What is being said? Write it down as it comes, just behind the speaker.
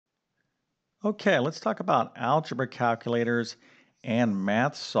Okay, let's talk about algebra calculators and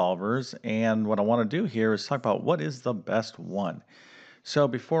math solvers. And what I want to do here is talk about what is the best one. So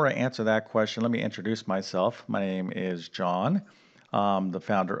before I answer that question, let me introduce myself. My name is John. I'm the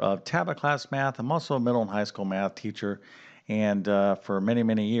founder of Tablet Class Math. I'm also a middle and high school math teacher. And for many,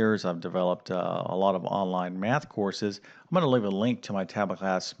 many years, I've developed a lot of online math courses. I'm going to leave a link to my Tablet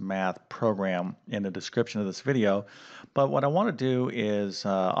Class Math program in the description of this video. But what I want to do is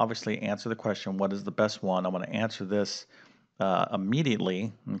obviously answer the question, what is the best one? I'm going to answer this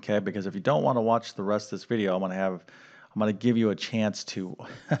immediately, okay? Because if you don't want to watch the rest of this video, I'm going to give you a chance to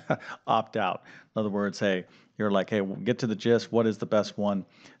opt out. In other words, hey, you're like, hey, get to the gist. What is the best one?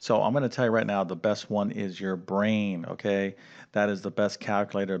 So I'm going to tell you right now, the best one is your brain. Okay, that is the best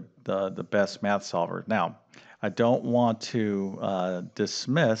calculator, the best math solver. Now, I don't want to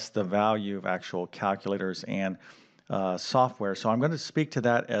dismiss the value of actual calculators and software. So I'm going to speak to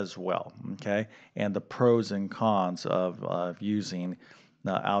that as well, okay, and the pros and cons of using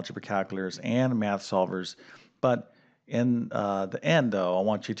algebra calculators and math solvers. But in the end, though, I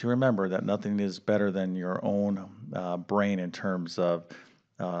want you to remember that nothing is better than your own brain in terms of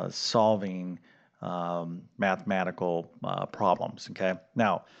solving mathematical problems. Okay,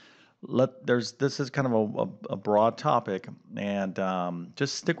 now this is kind of a broad topic, and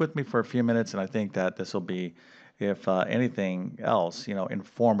just stick with me for a few minutes, and I think that this will be, if anything else,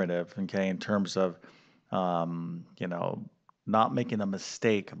 informative. Okay, in terms of not making a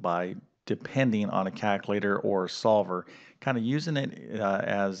mistake by depending on a calculator or a solver, kind of using it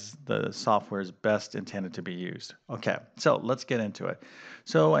as the software is best intended to be used. Okay, so let's get into it.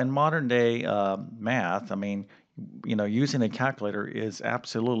 So in modern day math, I mean, using a calculator is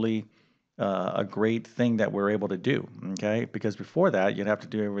absolutely a great thing that we're able to do. Okay, because before that, you'd have to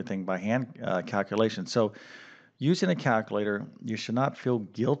do everything by hand calculation. So using a calculator, you should not feel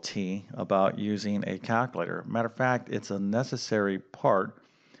guilty about using a calculator. Matter of fact, it's a necessary part.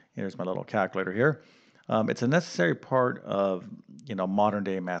 Here's my little calculator here. It's a necessary part of modern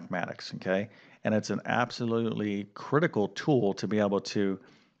day mathematics. Okay, and it's an absolutely critical tool to be able to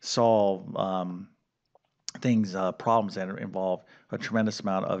solve problems that involve a tremendous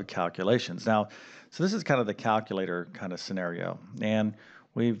amount of calculations. Now, so this is kind of the calculator kind of scenario, and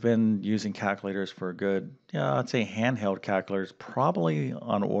we've been using calculators for a good, yeah, I'd say handheld calculators, probably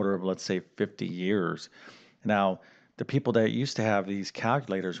on order of, let's say, 50 years. Now, the people that used to have these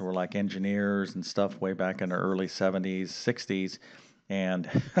calculators were like engineers and stuff way back in the early 70s, 60s, and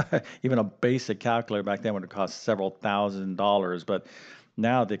even a basic calculator back then would have cost several $1,000s. But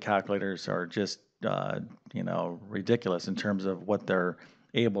now the calculators are just ridiculous in terms of what they're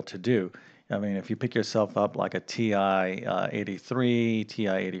able to do. I mean, if you pick yourself up like a TI 83, TI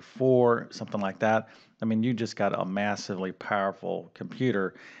 84, something like that, I mean, you just got a massively powerful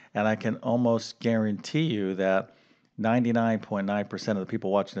computer. And I can almost guarantee you that 99.9% of the people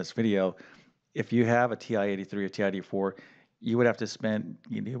watching this video, if you have a TI 83 or TI 84, you would have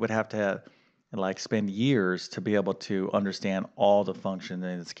to like spend years to be able to understand all the function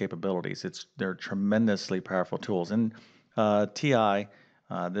and its capabilities. They're tremendously powerful tools. And TI,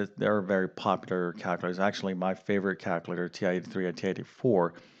 they're very popular calculators. Actually, my favorite calculator, TI-83 and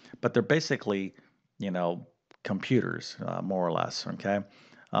TI-84, but they're basically, you know, computers, more or less. Okay,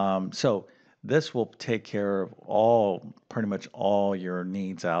 so this will take care of pretty much all your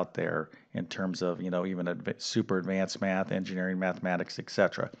needs out there in terms of, even super advanced math, engineering, mathematics,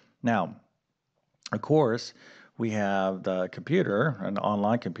 etc. Now, of course, we have the computer and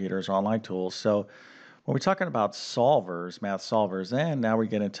online computers, online tools. So when we're talking about solvers, math solvers, and now we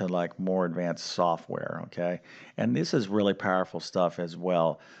get into like more advanced software, okay? And this is really powerful stuff as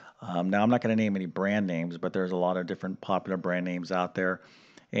well. Now, I'm not going to name any brand names, but there's a lot of different popular brand names out there.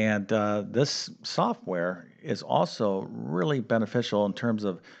 And this software is also really beneficial in terms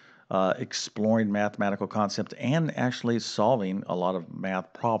of exploring mathematical concepts and actually solving a lot of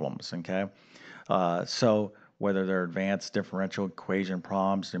math problems, okay? So whether they're advanced differential equation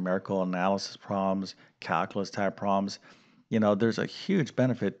problems, numerical analysis problems, calculus type problems, there's a huge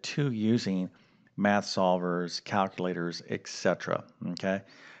benefit to using math solvers, calculators, etc. Okay.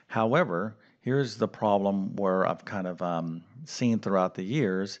 However, here's the problem where I've kind of seen throughout the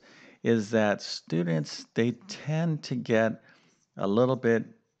years is that students, they tend to get a little bit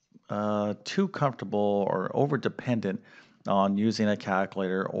too comfortable or over dependent on using a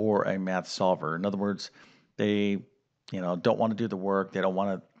calculator or a math solver. In other words, they don't want to do the work. They don't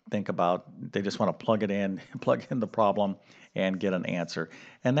want to think about. They just want to plug it in, plug in the problem, and get an answer.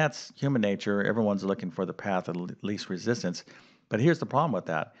 And that's human nature. Everyone's looking for the path of least resistance. But here's the problem with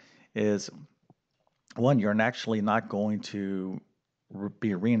that: is one, you're actually not going to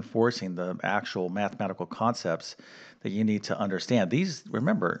be reinforcing the actual mathematical concepts that you need to understand. These,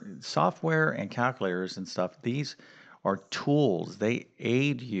 remember, software and calculators and stuff, these are tools. They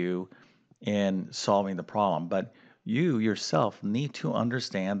aid you in solving the problem, but you yourself need to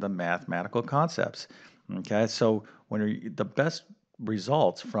understand the mathematical concepts. Okay, so the best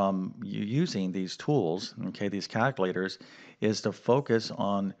results from you using these tools, okay, these calculators, is to focus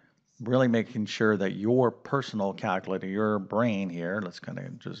on really making sure that your personal calculator, your brain here, let's kind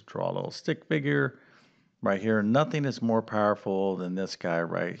of just draw a little stick figure right here. Nothing is more powerful than this guy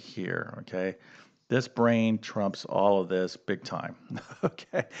right here, okay? This brain trumps all of this big time,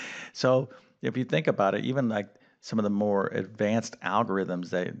 okay? So if you think about it, even like some of the more advanced algorithms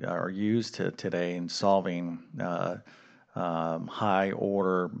that are used today in solving high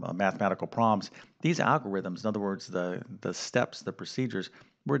order mathematical problems, these algorithms, in other words, the steps, the procedures,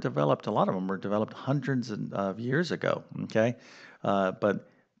 were developed, a lot of them were developed hundreds of years ago, okay? But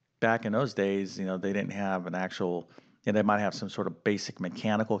back in those days, they didn't have an actual, they might have some sort of basic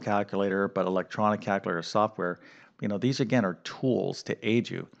mechanical calculator, but electronic calculator software, these again are tools to aid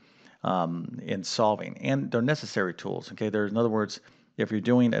you in solving, and they're necessary tools. Okay, there's in other words, if you're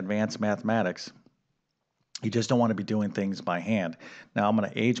doing advanced mathematics, you just don't want to be doing things by hand. Now, I'm going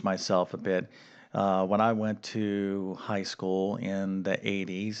to age myself a bit. When I went to high school in the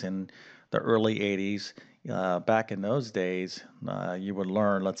 80s and the early 80s, back in those days, you would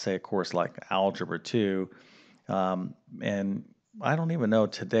learn, let's say, a course like Algebra 2. And I don't even know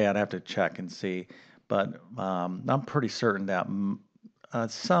today, I'd have to check and see, but I'm pretty certain that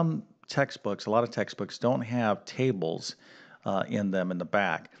some textbooks, a lot of textbooks, don't have tables in them in the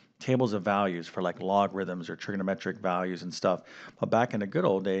back. Tables of values for like logarithms or trigonometric values and stuff. But back in the good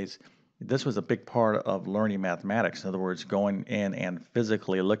old days, this was a big part of learning mathematics. In other words, going in and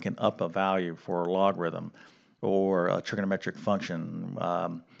physically looking up a value for a logarithm or a trigonometric function,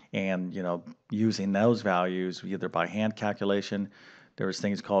 and using those values either by hand calculation. There was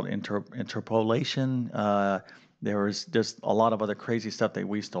things called interpolation. There was just a lot of other crazy stuff that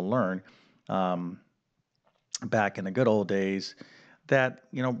we used to learn um, back in the good old days that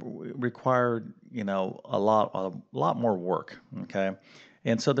required a lot more work. Okay,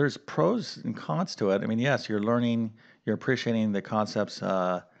 and so there's pros and cons to it. I mean, yes, you're learning, you're appreciating the concepts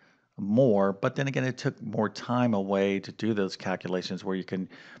more, but then again, it took more time away to do those calculations where you can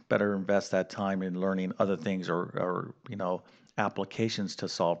better invest that time in learning other things or applications to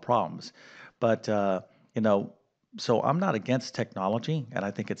solve problems. But you know, so I'm not against technology, and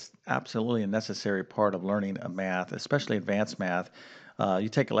I think it's absolutely a necessary part of learning a math, especially advanced math. You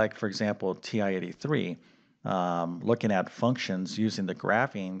take like for example TI-83. Looking at functions using the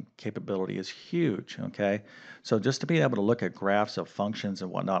graphing capability is huge. Okay, so just to be able to look at graphs of functions and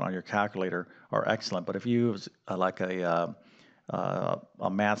whatnot on your calculator are excellent. But if you use a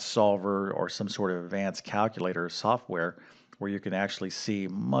math solver or some sort of advanced calculator software where you can actually see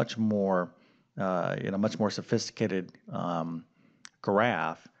much more sophisticated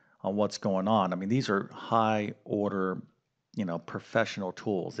graph on what's going on. I mean, these are high order, professional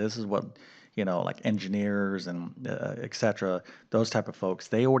tools. This is what, like engineers and etc. Those type of folks,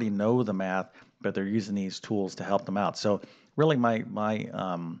 they already know the math, but they're using these tools to help them out. So really, my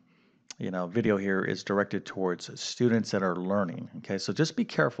video here is directed towards students that are learning. Okay, so just be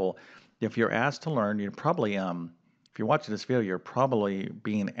careful. If you're asked to learn, you're probably, if you're watching this video, you're probably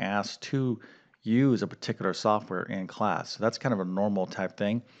being asked to use a particular software in class. So that's kind of a normal type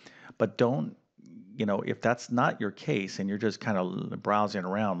thing. But don't, if that's not your case and you're just kind of browsing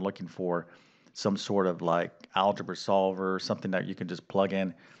around looking for some sort of like algebra solver, something that you can just plug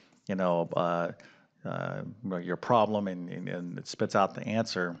in, you know, uh, your problem and it spits out the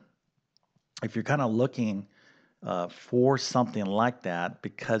answer. If you're kind of looking for something like that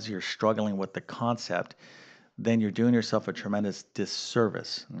because you're struggling with the concept, then you're doing yourself a tremendous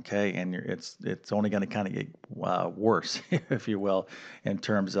disservice. Okay, and it's only going to kind of get worse, if you will, in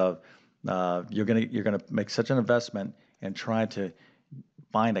terms of you're gonna make such an investment in trying to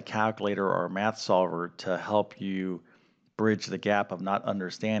find a calculator or a math solver to help you bridge the gap of not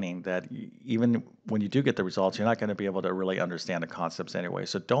understanding that even when you do get the results, you're not going to be able to really understand the concepts anyway.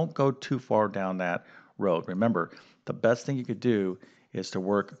 So don't go too far down that road. Remember, the best thing you could do is to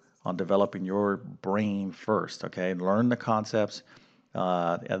work on developing your brain first. Okay, learn the concepts,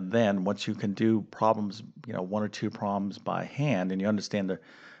 and then once you can do problems, one or two problems by hand, and you understand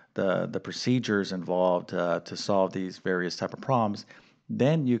the procedures involved to solve these various type of problems,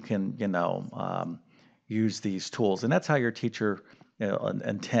 then you can use these tools, and that's how your teacher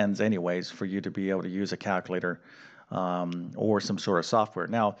intends, anyways, for you to be able to use a calculator or some sort of software.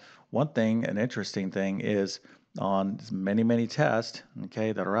 Now, one thing, an interesting thing is on many, many tests,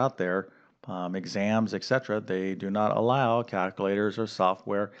 okay, that are out there, exams, etc. They do not allow calculators or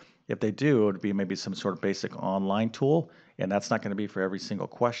software. If they do, it would be maybe some sort of basic online tool, and that's not going to be for every single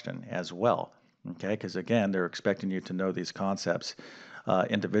question as well, okay? Because again, they're expecting you to know these concepts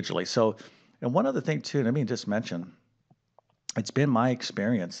individually. So, and one other thing too, let me just mention, it's been my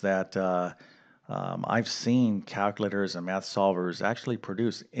experience that I've seen calculators and math solvers actually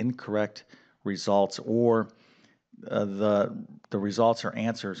produce incorrect results, or the results or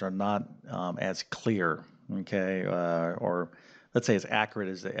answers are not as clear, okay, or let's say as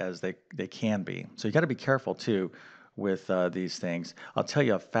accurate as they can be. So you got to be careful too with these things. I'll tell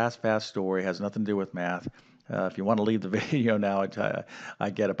you a fast story. It has nothing to do with math. If you want to leave the video now, I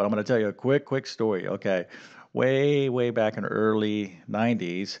get it, but I'm going to tell you a quick story. Okay, way back in the early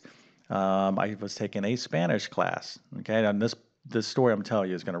 90s, I was taking a Spanish class. Okay, and this story I'm telling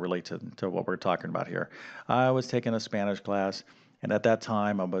you is going to relate to what we're talking about here. I was taking a Spanish class, and at that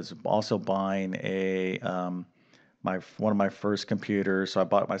time I was also buying a my one of my first computers. So I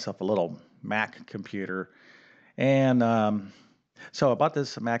bought myself a little Mac computer, and so I bought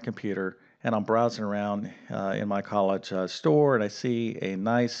this Mac computer, and I'm browsing around in my college store, and I see a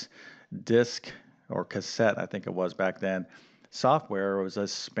nice disc or cassette, I think it was back then. Software was a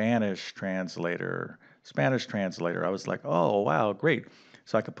Spanish translator. Spanish translator. I was like, oh, wow, great.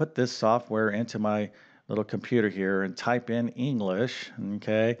 So I could put this software into my little computer here and type in English,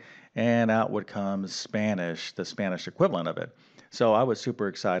 okay, and out would come Spanish, the Spanish equivalent of it. So I was super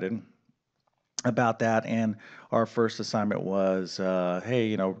excited about that. And our first assignment was,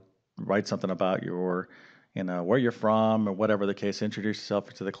 hey, write something about your, where you're from or whatever the case. Introduce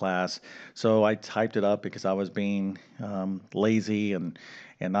yourself to the class. So I typed it up because I was being lazy and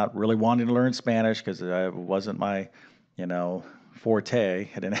not really wanting to learn Spanish because it wasn't my, you know, forte.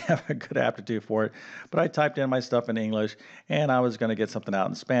 I didn't have a good aptitude for it. But I typed in my stuff in English, and I was going to get something out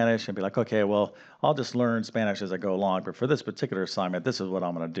in Spanish and be like, okay, well, I'll just learn Spanish as I go along. But for this particular assignment, this is what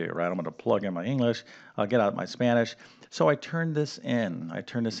I'm going to do, right? I'm going to plug in my English, I'll get out my Spanish. So I turned this in. I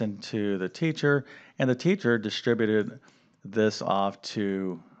turned this into the teacher, and the teacher distributed this off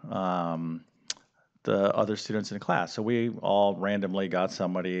to the other students in class. So we all randomly got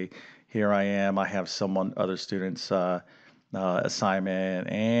somebody. Here I am. I have someone, other students' assignment,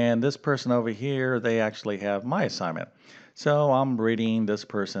 and this person over here, they actually have my assignment. So I'm reading this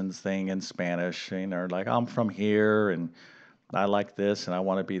person's thing in Spanish, and they're like, I'm from here, and I like this, and I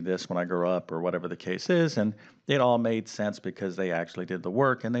want to be this when I grow up, or whatever the case is. And it all made sense because they actually did the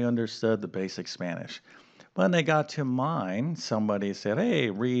work and they understood the basic Spanish. When they got to mine, somebody said, hey,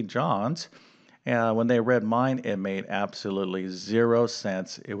 read John's. When they read mine, it made absolutely zero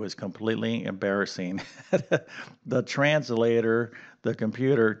sense. It was completely embarrassing. The translator, the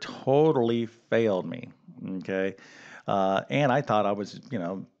computer totally failed me. Okay. And I thought I was,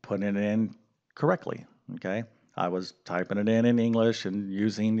 putting it in correctly. Okay. I was typing it in English and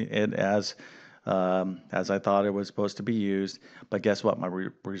using it as I thought it was supposed to be used. But guess what? My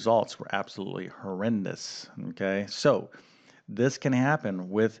results were absolutely horrendous. Okay. So this can happen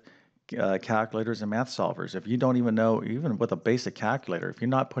with calculators and math solvers. If you don't even know, even with a basic calculator, if you're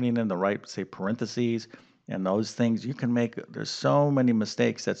not putting in the right, say, parentheses and those things, you can make, there's so many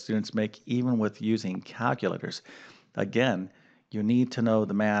mistakes that students make even with using calculators. Again, you need to know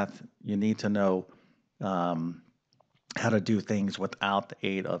the math, you need to know um, how to do things without the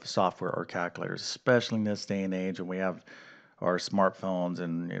aid of software or calculators, especially in this day and age when we have our smartphones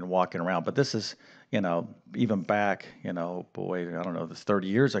and walking around. But this is, even back, boy, I don't know, this 30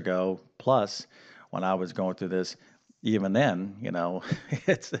 years ago plus when I was going through this, even then,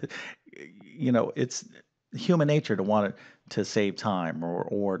 it's, it's human nature to want to save time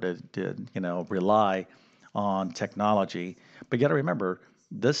or to rely on technology. But you got to remember,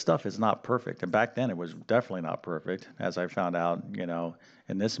 this stuff is not perfect. And back then, it was definitely not perfect, as I found out,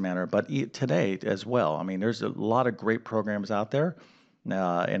 in this manner. But today as well, I mean, there's a lot of great programs out there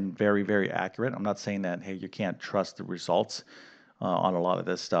and very, very accurate. I'm not saying that, hey, you can't trust the results on a lot of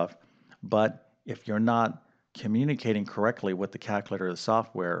this stuff. But if you're not communicating correctly with the calculator or the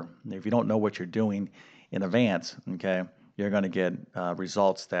software, if you don't know what you're doing in advance, okay, you're going to get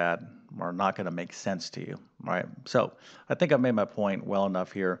results that are not going to make sense to you, right? So I think I've made my point well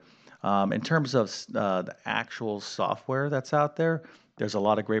enough here. In terms of the actual software that's out there, there's a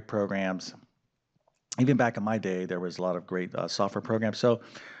lot of great programs. Even back in my day, there was a lot of great software programs. So,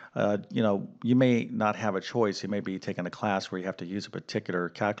 you may not have a choice. You may be taking a class where you have to use a particular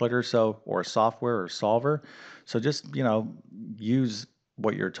calculator, or a software or solver. So just, use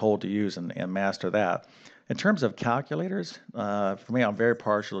what you're told to use and master that. In terms of calculators, for me, I'm very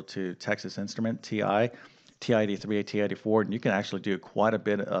partial to Texas Instrument, TI. TI-83, TI-84, and you can actually do quite a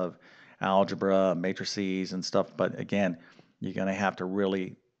bit of algebra, matrices, and stuff. But again, you're going to have to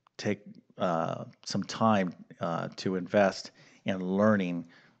really take some time to invest in learning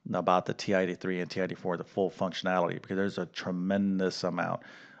about the TI-83 and TI-84, the full functionality, because there's a tremendous amount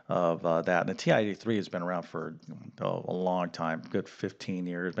of that. And the TI-83 has been around for a long time, good 15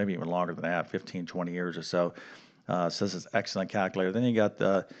 years, maybe even longer than that, 15, 20 years or so. So this is excellent calculator. Then you got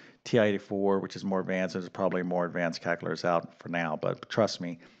the TI-84, which is more advanced. There's probably more advanced calculators out for now, but trust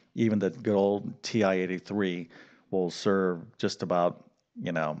me, even the good old TI-83 will serve just about,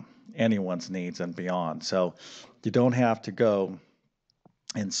 anyone's needs and beyond. So you don't have to go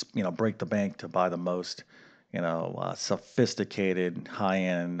and break the bank to buy the most sophisticated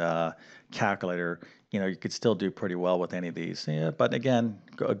high-end calculator. You could still do pretty well with any of these. Yeah, but again,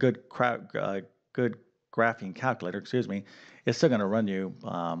 a good graphing calculator, excuse me, is still going to run you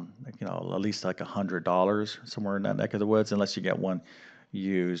at least like $100 somewhere in that neck of the woods, unless you get one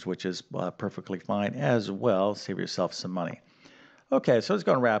used, which is perfectly fine as well. Save yourself some money. Okay, so it's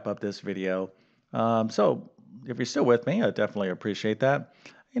going to wrap up this video. So if you're still with me, I definitely appreciate that.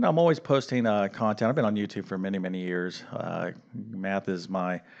 I'm always posting content. I've been on YouTube for many, many years. Math is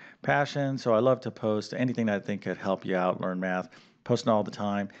my passion, so I love to post anything that I think could help you out learn math. Posting all the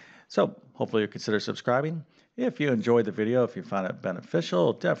time. So hopefully you'll consider subscribing. If you enjoyed the video, if you found it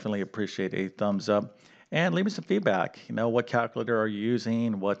beneficial, definitely appreciate a thumbs up. And leave me some feedback. What calculator are you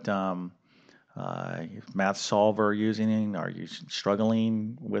using? What math solver are you using? Are you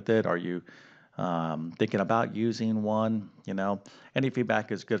struggling with it? Are you thinking about using one? Any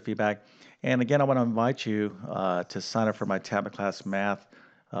feedback is good feedback. And again, I want to invite you to sign up for my tablet class math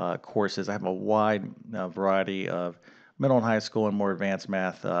courses. I have a wide variety of middle and high school and more advanced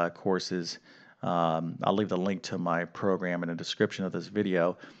math courses. I'll leave the link to my program in the description of this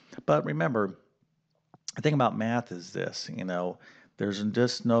video. But remember, the thing about math is this, there's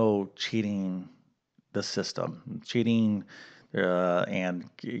just no cheating the system. Cheating, and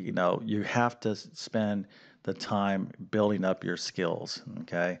you have to spend the time building up your skills,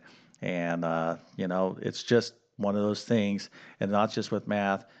 okay? And it's just one of those things, and not just with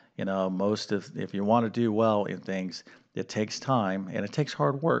math. If you want to do well in things, it takes time and it takes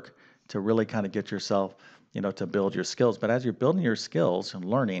hard work to really kind of get yourself, to build your skills. But as you're building your skills and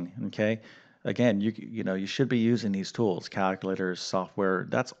learning, okay, again, you should be using these tools, calculators, software.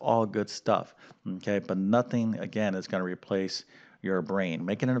 That's all good stuff, okay? But nothing, again, is going to replace your brain.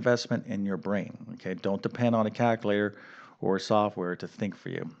 Make an investment in your brain, okay? Don't depend on a calculator or software to think for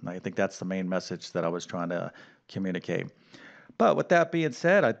you. I think that's the main message that I was trying to communicate. But with that being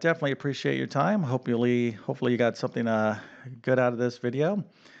said, I definitely appreciate your time. Hopefully you got something good out of this video,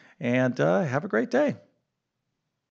 and have a great day.